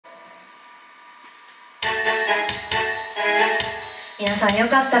皆さんよ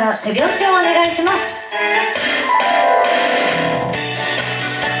かったら手拍子をお願いします。あ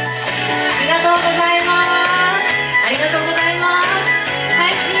りがとうございます。ありがとうございます。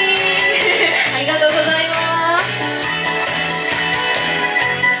配信ありがとうございます。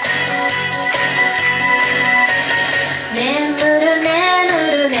眠る眠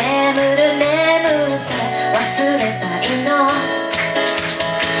る眠る眠って忘れたいの。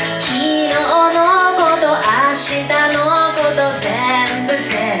昨日のこと明日のこと全部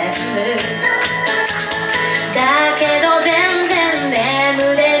だけど全然眠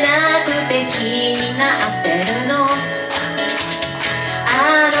れなくて気になってるの。あ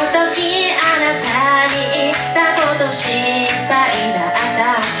の時あなたに言ったこと心配だった。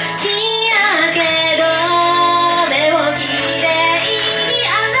日焼け止めをきれいに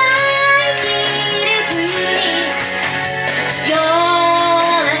洗いきれずに夜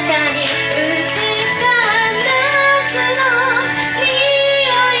中に売ってた夏の匂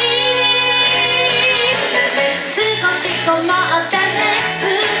い。少しこもった熱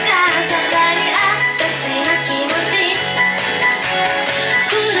がさらに私の気持ち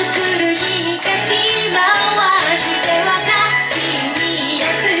くるくる火にかき回してはかき乱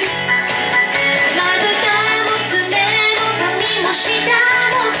す。まぶたも爪も髪も舌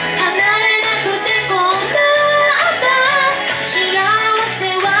も離れなくて困った。幸せ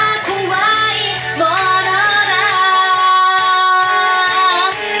は怖いものだ。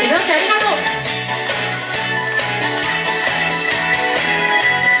手拍子ありがとう。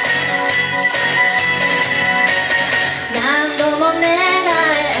何度も寝返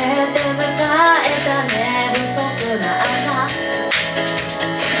って迎えた寝不足な朝。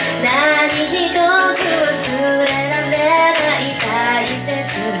何一つ忘れられない大切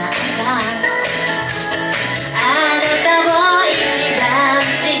な朝。あなたを一番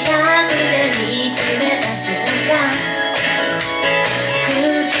近くで見つめた瞬間、唇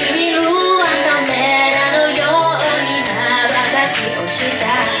はカメラのように瞬きをした。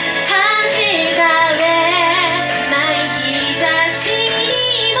弾かれない日差し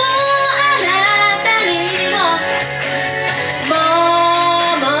にもあなたにも桃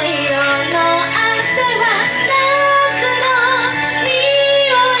色の汗は夏の匂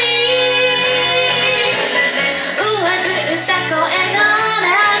い。上ずった声の波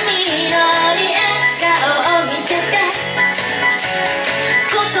のに笑顔を見せて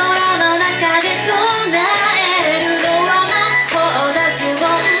心の中で唱えるのは魔法の呪文。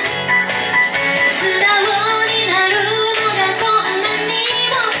素直になるのがこんなに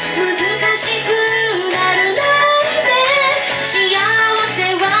も難しくなるなんて。幸せ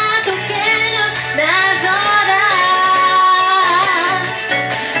は解けぬ謎だ。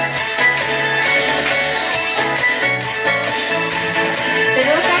手拍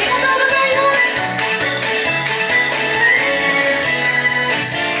子ありがとうございます。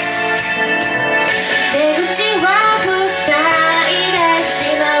出口は塞いでし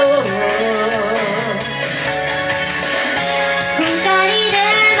まう。二人で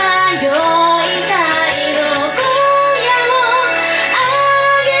迷いたいの今夜をあ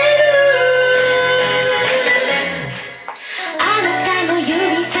げる。あなたの指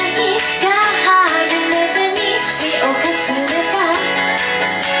先が初めて耳をかすめた。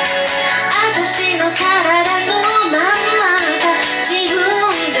私の体のまんまが自分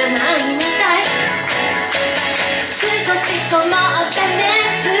じゃないみたい。少しこもった熱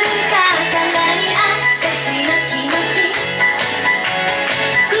がさらに私の気持ち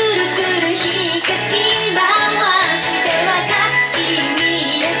くるくる火かき回してはかき乱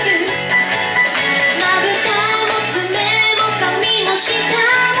す。まぶたも爪も髪も舌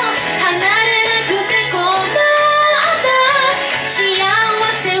も離れなくて困った。幸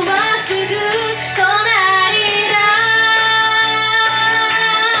せはすぐ隣だ。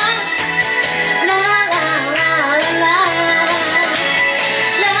ララララララ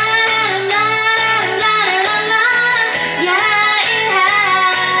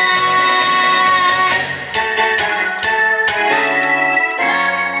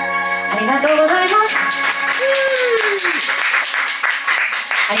ありがとうございます。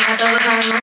ありがとうございます。